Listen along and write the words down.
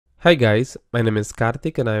Hi guys, my name is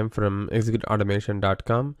Karthik and I am from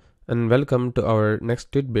executeautomation.com and welcome to our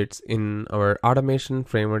next tidbits in our automation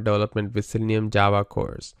framework development with Selenium Java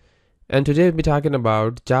course. And today we'll be talking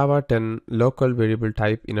about Java 10 local variable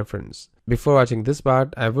type inference. Before watching this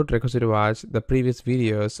part, I would request you to watch the previous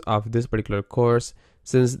videos of this particular course,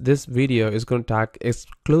 since this video is going to talk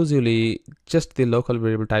exclusively just the local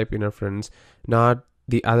variable type inference, not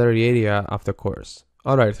the other area of the course.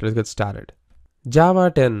 Alright, so let's get started. Java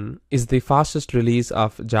 10 is the fastest release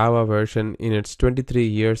of Java version in its 23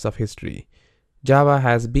 years of history. Java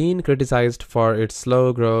has been criticized for its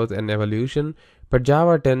slow growth and evolution, but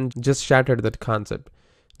Java 10 just shattered that concept.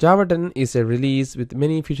 Java 10 is a release with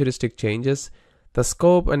many futuristic changes, the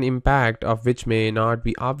scope and impact of which may not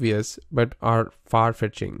be obvious but are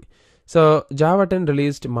far-fetching. So Java 10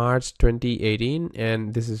 released March 2018,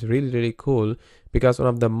 and this is really cool because one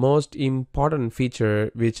of the most important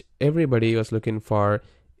feature which everybody was looking for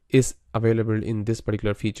is available in this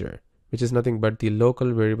particular feature, which is nothing but the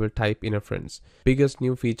local variable type inference. Biggest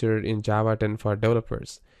new feature in Java 10 for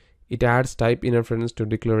developers. It adds type inference to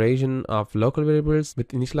declaration of local variables with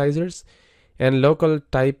initializers, and local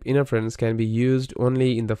type inference can be used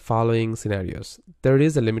only in the following scenarios. There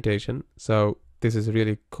is a limitation, so this is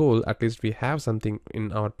really cool. At least we have something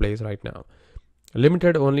in our place right now.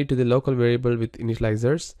 Limited only to the local variable with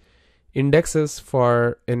initializers, indexes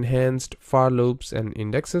for enhanced for loops and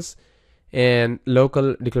indexes, and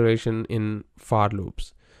local declaration in for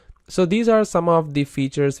loops. So these are some of the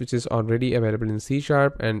features which is already available in C#,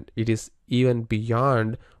 and it is even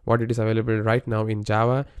beyond what it is available right now in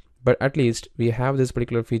Java. But at least we have this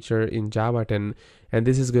particular feature in Java 10, and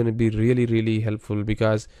this is going to be really helpful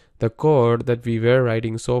because the code that we were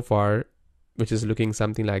writing so far, which is looking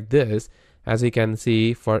something like this, as you can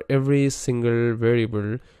see, for every single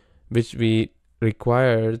variable which we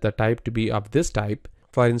require the type to be of this type.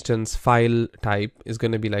 For instance, file type is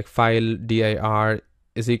going to be like file dir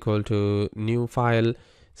is equal to new file.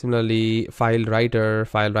 Similarly, file writer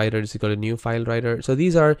is equal to new file writer. So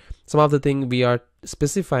these are some of the things we are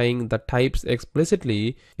specifying. The types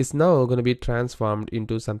explicitly is now going to be transformed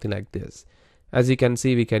into something like this. As you can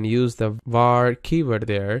see, we can use the var keyword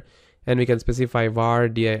there, and we can specify var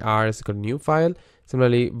dir is equal to new file.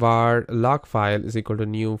 Similarly, var log file is equal to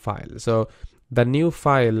new file. So the new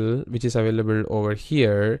file which is available over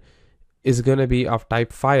here is going to be of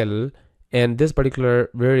type file, and this particular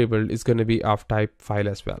variable is going to be of type file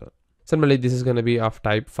as well. Similarly, this is going to be of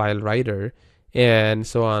type file writer, and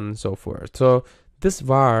so on and so forth. So this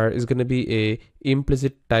var is going to be a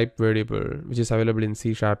implicit type variable which is available in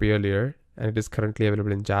C# earlier, and it is currently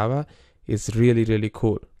available in Java. It's really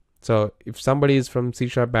cool. So if somebody is from C#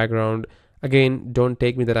 background, again, don't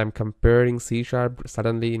take me that I'm comparing C#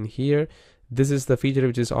 suddenly in here. This is the feature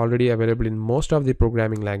which is already available in most of the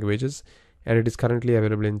programming languages, and it is currently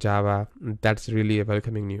available in Java. That's really a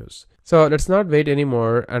welcoming news. So let's not wait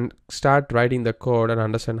anymore and start writing the code and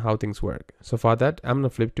understand how things work. So for that, I'm going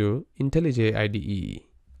to flip to IntelliJ IDE.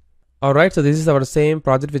 Alright, so this is our same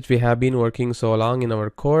project which we have been working so long in our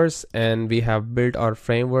course, and we have built our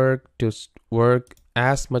framework to work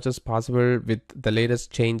as much as possible with the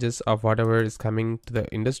latest changes of whatever is coming to the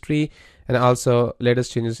industry, and also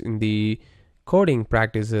latest changes in the coding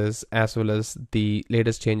practices, as well as the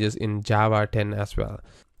latest changes in Java 10 as well.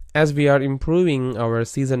 As we are improving our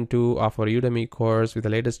season 2 of our Udemy course with the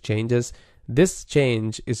latest changes, this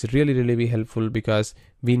change is really helpful because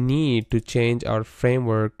we need to change our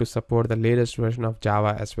framework to support the latest version of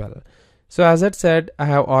Java as well. So as I said, I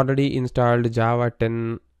have already installed Java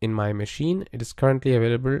 10 in my machine. It is currently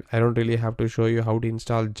available. I don't really have to show you how to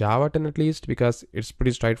install Java 10 at least, because it's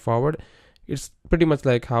pretty straightforward. It's pretty much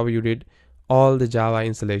like how you did all the Java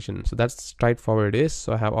installation. So that's straightforward it is.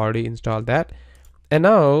 So I have already installed that. And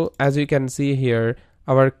now, as you can see here,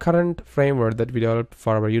 our current framework that we developed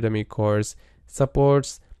for our Udemy course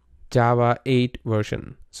supports Java 8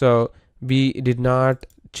 version. So we did not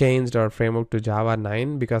change our framework to Java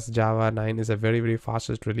 9 because Java 9 is a very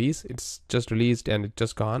fastest release. It's just released and it's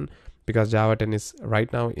just gone because Java 10 is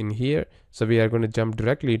right now in here. So we are going to jump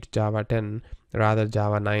directly to Java 10 rather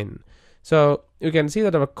Java 9. So you can see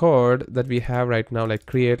that our code that we have right now, like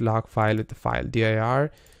create log file with the file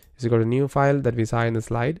dir is equal to new file that we saw in the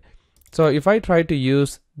slide. So if I try to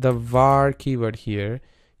use the var keyword here,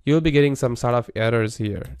 you'll be getting some sort of errors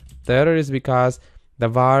here. The error is because the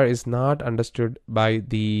var is not understood by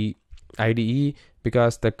the IDE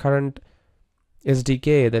because the current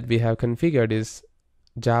SDK that we have configured is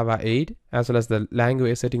Java 8, as well as the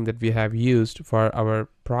language setting that we have used for our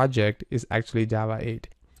project is actually Java 8.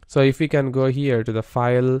 So if we can go here to the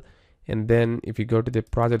file, and then if you go to the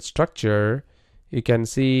project structure, you can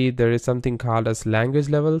see there is something called as language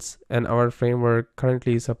levels, and our framework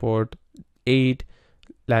currently support 8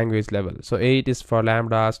 language level. So 8 is for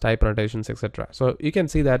lambdas, type annotations, etc. So you can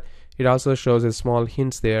see that it also shows a small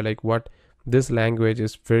hints there, like what this language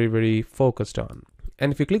is very focused on.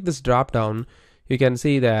 And if you click this drop down, you can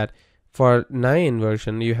see that for 9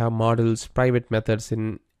 version you have models, private methods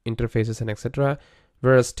in interfaces, and etc.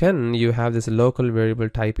 Whereas 10 you have this local variable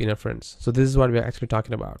type inference. So this is what we're actually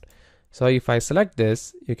talking about. So if I select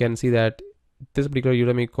this, you can see that this particular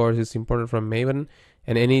Udemy course is imported from Maven,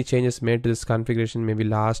 and any changes made to this configuration may be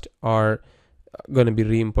lost or going to be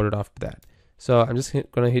re-imported after that. So I'm just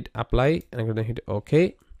going to hit apply, and I'm going to hit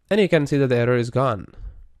OK, and you can see that the error is gone.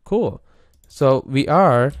 Cool. So we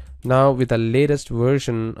are now with the latest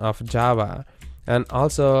version of Java, and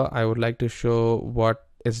also I would like to show what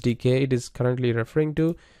SDK it is currently referring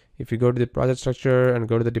to. If you go to the project structure and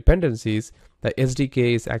go to the dependencies, the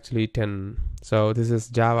SDK is actually 10. So this is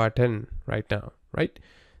Java 10 right now, right?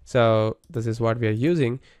 So this is what we are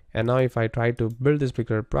using. And now if I try to build this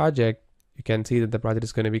particular project, you can see that the project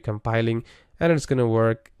is going to be compiling, and it's going to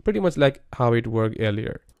work pretty much like how it worked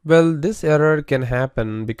earlier. Well, this error can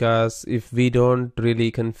happen because if we don't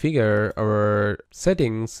really configure our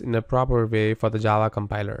settings in a proper way for the Java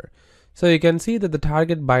compiler. So you can see that the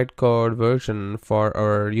target bytecode version for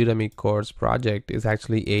our Udemy course project is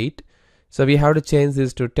actually 8. So we have to change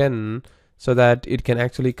this to 10 so that it can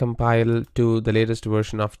actually compile to the latest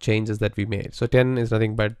version of changes that we made. So 10 is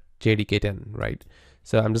nothing but JDK 10, right?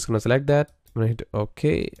 So I'm just going to select that. I'm going to hit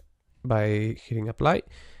OK by hitting apply.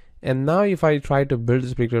 And now if I try to build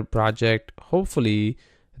this particular project, hopefully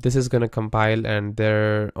this is going to compile and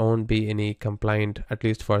there won't be any complaint, at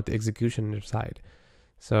least for the execution side.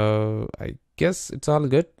 So I guess it's all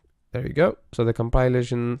good. There you go. So the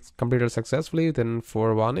compilation completed successfully within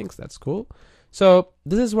 4 warnings. That's cool. So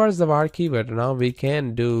this is what is the var keyword. Now we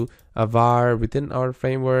can do a var within our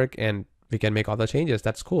framework and we can make all the changes.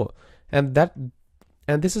 That's cool. And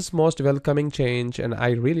this is most welcoming change. And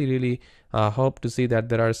I really hope to see that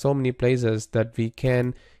there are so many places that we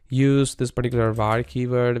can use this particular var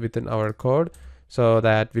keyword within our code, so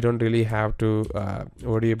that we don't really have to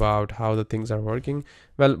worry about how the things are working.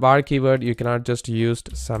 Well, var keyword, you cannot just use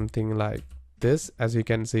something like this. As you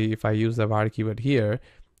can see, if I use the var keyword here,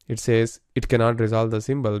 it says it cannot resolve the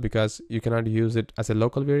symbol because you cannot use it as a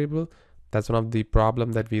local variable. That's one of the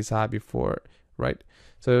problem that we saw before, right?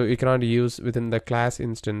 So you cannot use within the class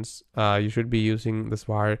instance. You should be using this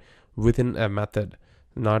var within a method,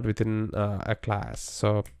 not within a class.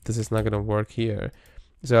 So this is not going to work here.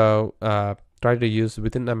 So try to use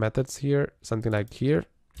within the methods here, something like here.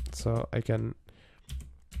 So I can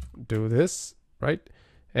do this, right?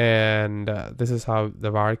 And this is how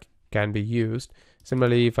the var can be used.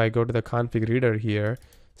 Similarly, if I go to the config reader here,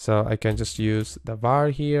 so I can just use the var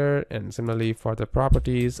here, and similarly for the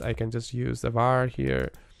properties, I can just use the var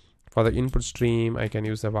here. For the input stream, I can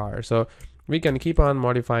use the var. So we can keep on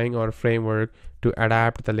modifying our framework to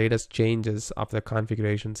adapt the latest changes of the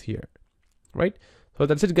configurations here, right? So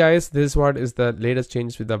that's it, guys. This is what is the latest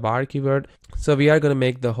changes with the var keyword. So we are going to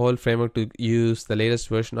make the whole framework to use the latest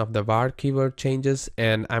version of the var keyword changes,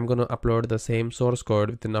 and I'm going to upload the same source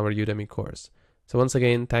code within our Udemy course. So once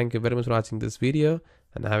again, thank you very much for watching this video,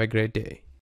 and have a great day.